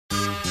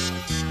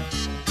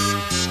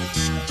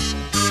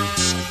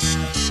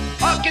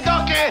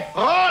Hey,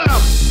 roll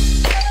up.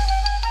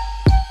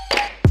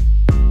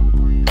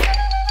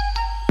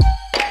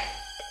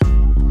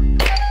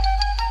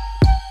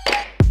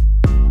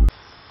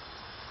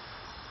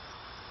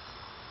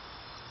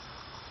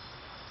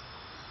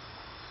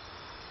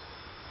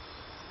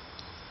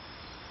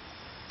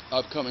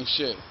 Upcoming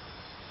shit.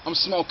 I'm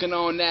smoking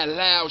on that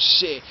loud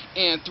shit.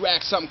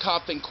 Anthrax, I'm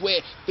coughing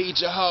quick. Feed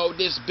your hoe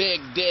this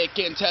big dick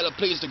and tell her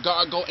please to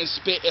gargle and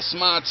spit. It's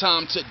my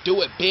time to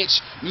do it,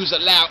 bitch. Music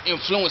loud,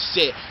 influence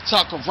it.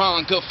 Talk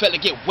around, good fella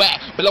get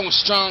whacked. Blowing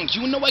strong,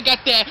 you know I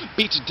got that.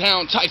 Beat you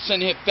down, Tyson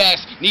hit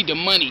fast. Need the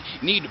money,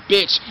 need a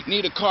bitch,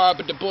 need a car,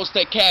 but the bull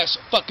stay cash.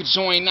 Fuck a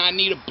joint, I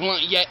need a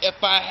blunt. Yeah,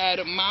 if I had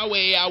it my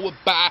way, I would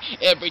buy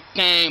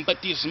everything.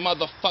 But these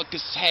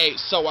motherfuckers hate,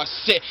 so I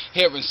sit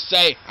here and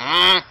say,